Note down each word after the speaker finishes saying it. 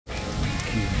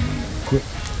quick.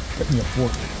 Get me a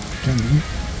fork. Can you eat?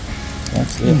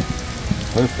 That's it.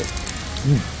 Perfect.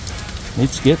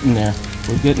 It's getting there.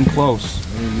 We're getting close.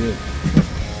 Very good.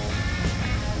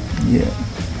 Yeah.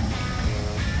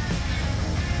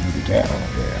 Look at that. Oh,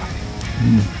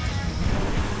 yeah.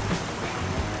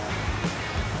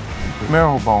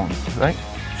 Marrow bones, right?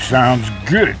 Sounds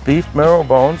good. Beef marrow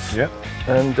bones. Yep.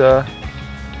 And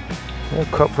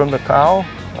cut from the cow,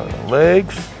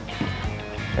 legs,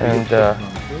 and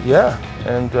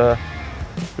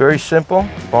very simple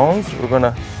bones. We're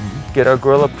gonna get our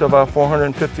grill up to about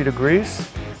 450 degrees,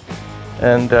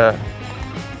 and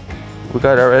we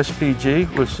got our SPG,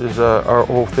 which is our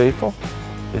Old Faithful.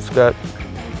 It's got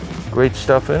great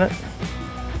stuff in it.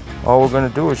 All we're gonna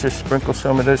do is just sprinkle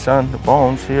some of this on the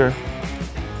bones here.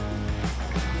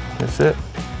 That's it.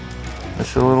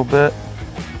 Just a little bit.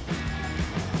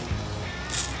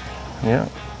 Yeah.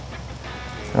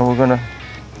 And we're gonna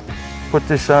put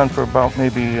this on for about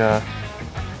maybe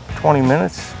 20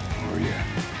 minutes. Oh yeah.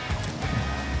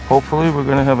 Hopefully we're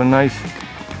gonna have a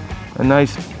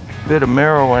nice bit of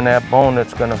marrow in that bone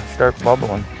that's gonna start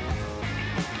bubbling.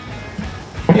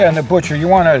 Yeah, and the butcher, you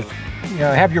want to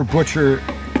have your butcher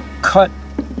cut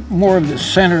more of the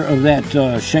center of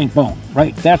that shank bone,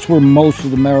 right? That's where most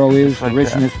of the marrow is, the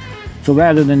richness. So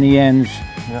rather than the ends,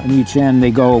 on each end,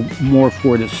 they go more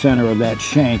for the center of that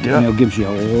shank, and it gives you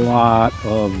a lot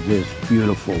of this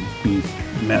beautiful beef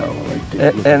marrow right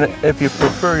there. And if you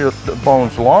prefer the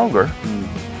bones longer,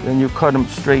 then you cut them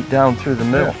straight down through the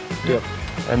middle. Yep.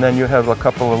 And then you have a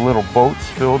couple of little boats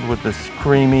filled with this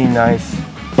creamy, nice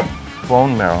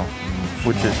bone marrow,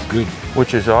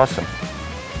 which is awesome.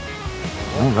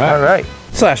 All right. All right.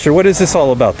 Slasher, what is this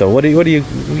all about, though? What do you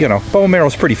bone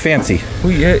marrow's pretty fancy.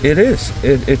 Well, yeah, it is.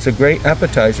 It's a great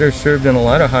appetizer served in a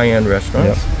lot of high-end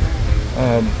restaurants.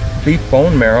 Yep. Beef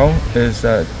bone marrow is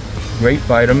great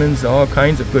vitamins, all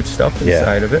kinds of good stuff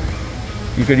inside of it.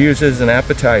 You could use it as an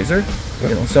appetizer.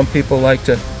 Yep. Some people like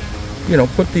to,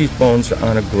 put these bones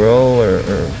on a grill or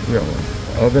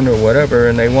oven or whatever,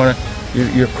 and they want to.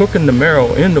 You're cooking the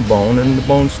marrow in the bone, and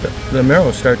the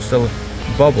marrow starts to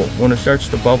bubble. When it starts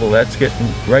to bubble, that's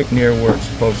getting right near where it's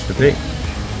supposed to be.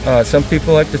 Some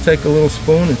people like to take a little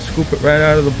spoon and scoop it right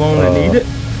out of the bone and eat it.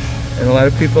 And a lot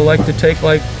of people like to take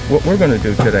like what we're going to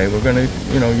do today. We're going to,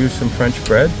 use some French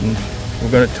bread, and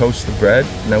we're going to toast the bread,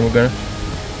 and then we're going to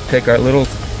take our little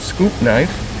scoop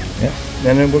knife,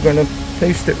 and then we're going to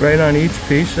paste it right on each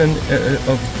piece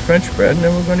of French bread, and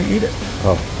then we're going to eat it.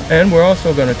 And we're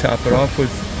also going to top it off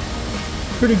with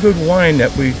pretty good wine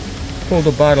that we pulled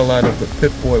a bottle out of the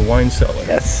Pit Boy wine cellar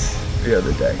the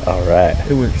other day. All right.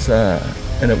 It was,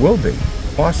 and it will be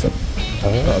awesome.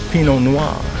 Pinot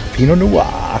Noir. Pinot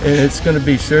Noir. And it's going to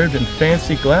be served in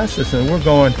fancy glasses, and we're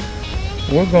going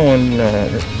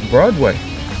Broadway.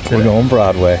 Today. We're going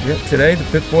Broadway. Yeah, today the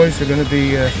Pit Boys are going to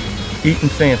be eating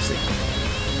fancy.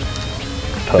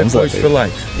 Pit Boys for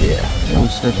life. Yeah. And we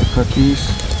start to cut these.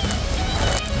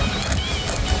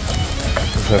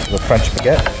 The French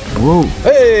baguette. Whoa.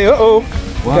 Hey, uh-oh.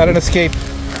 Wow. Got an escape.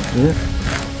 Yeah.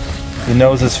 He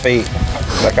knows his fate.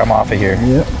 Like, I'm off of here.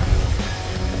 Yep.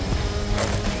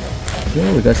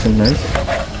 Yeah, we got some nice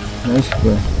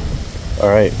bread. All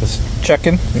right, let's check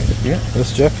in. Yeah.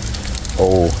 Let's check.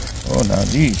 Oh, now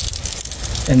these.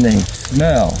 And they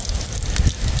smell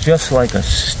just like a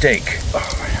steak.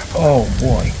 Oh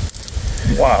boy.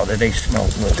 Wow, they smell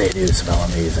good. they do smell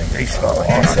amazing. They smell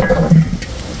awesome.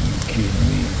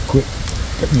 Quick.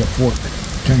 Get me a fork.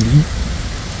 Can you eat?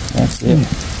 That's it.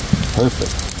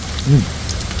 Perfect.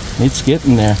 It's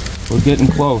getting there. We're getting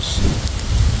close.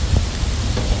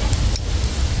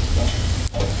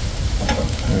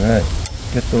 All right.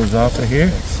 Get those off of here.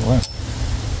 Excellent.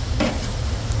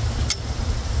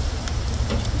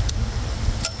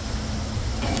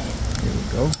 Here we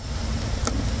go.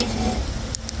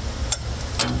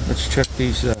 Let's check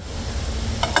these.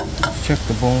 Let's check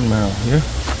the bone marrow here.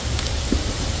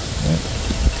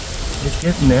 It's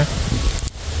getting there.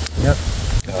 Yep.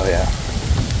 Oh, yeah.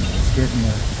 It's getting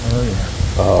there. Oh, yeah.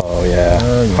 Oh, yeah.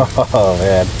 Oh, yeah. Oh,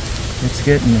 man. It's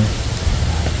getting there.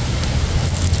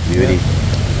 Beauty.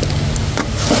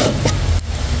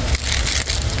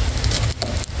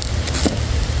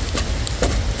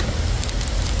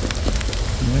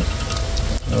 Yep.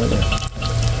 Oh, yeah.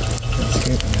 It's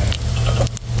getting there.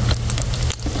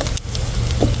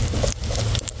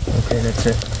 Okay, that's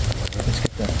it. Let's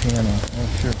get that pan off. I'm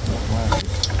sure for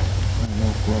glasses. No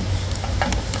gloves.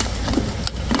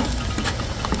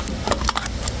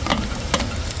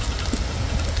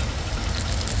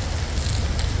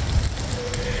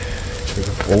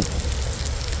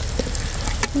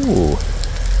 Ooh.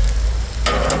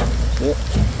 That's it.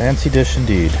 Fancy dish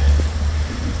indeed.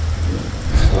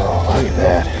 Oh, look at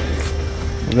that.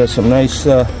 We got some nice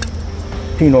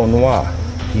Pinot Noir.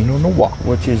 Pinot Noir.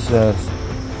 Which is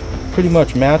pretty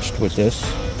much matched with this.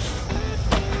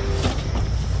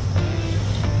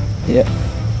 Yeah.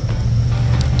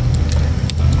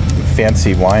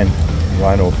 Fancy wine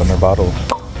opener bottle.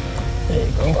 There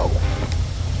you go.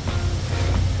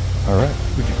 All right.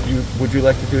 Would you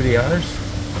like to do the honors?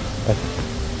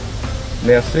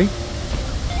 Merci.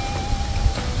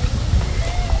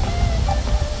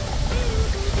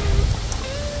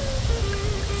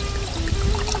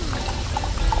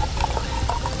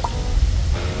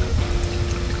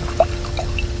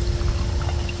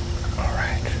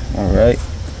 All right.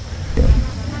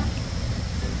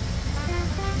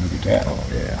 Look at that. Oh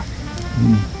yeah.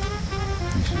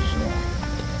 This is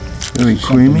Very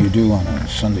something creamy. you do on a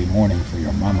Sunday morning for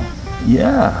your mama.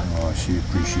 Yeah. Oh, she'd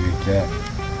appreciate that.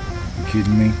 You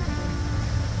kidding me?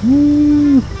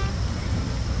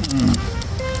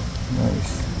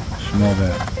 Nice. Smell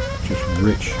that. Just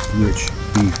rich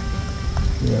beef.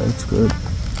 Yeah, it's good.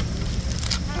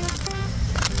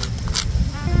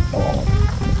 Oh.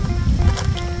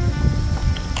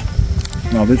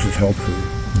 Now this is health food.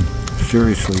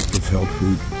 Seriously, it's health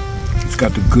food. It's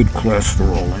got the good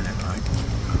cholesterol in it, right?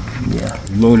 Yeah.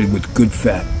 Loaded with good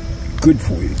fat. Good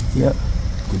for you. Yep.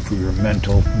 Good for your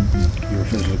mental, your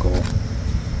physical.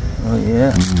 Oh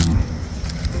yeah.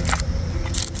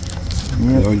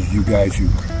 For those of you guys who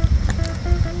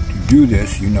do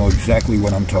this, you know exactly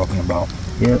what I'm talking about.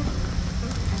 Yep.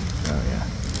 Oh yeah.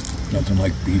 Nothing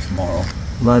like beef marrow.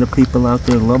 A lot of people out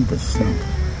there love this stuff.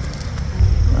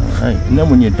 Alright, and then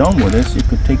when you're done with this, you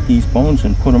could take these bones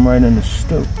and put them right in the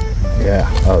stew. Yeah.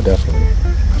 Oh, definitely.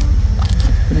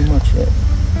 Pretty much it.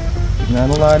 There's not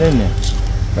a lot in there.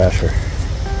 Basher.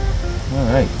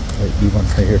 Alright. Wait, leave one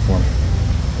right here for me.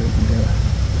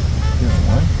 Here's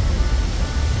one.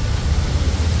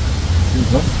 Here's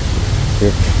one.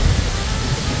 Here.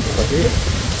 Right here.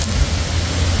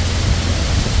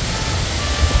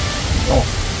 Oh.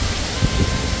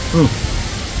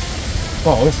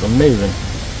 Oh, this is amazing.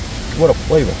 What a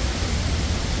flavor.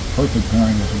 Perfect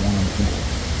pairing with the wine too.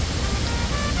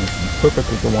 Perfect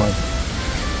with the wine.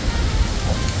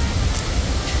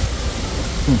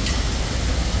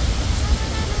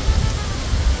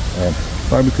 And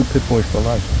BBQ Pit Boys for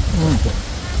life.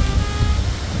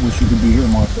 Wish you could be here,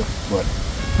 Martha, but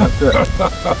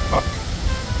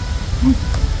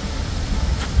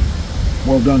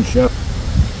well done, chef.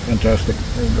 Fantastic.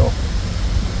 There you go.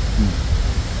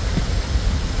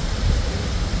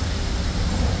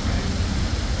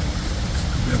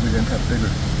 Yeah, we didn't have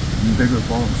bigger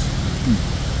bones. You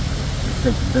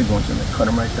take the big ones and they cut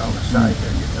them right down the side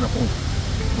there. You get a whole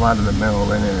lot of the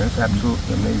marrow in there. It's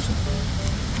absolutely amazing.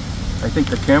 I think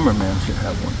the cameraman should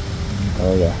have one.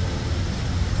 oh yeah.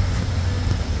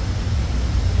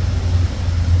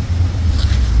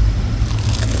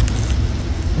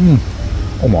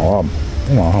 Oh my god.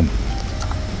 Oh my god.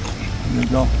 There you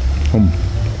go.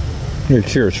 Here,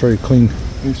 cheers. Very clean.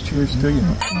 Here's cheers to you.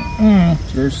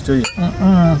 Cheers to you.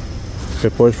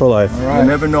 Pit Boys for life. All right. You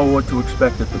never know what to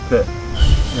expect at the pit.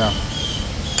 Yeah.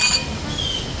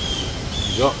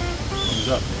 Thumbs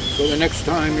up. So the next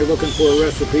time you're looking for a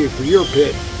recipe for your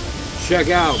pit, check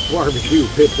out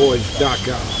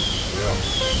BBQPitBoys.com.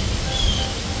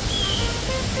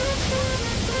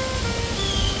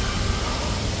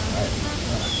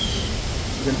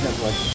 We're gonna have like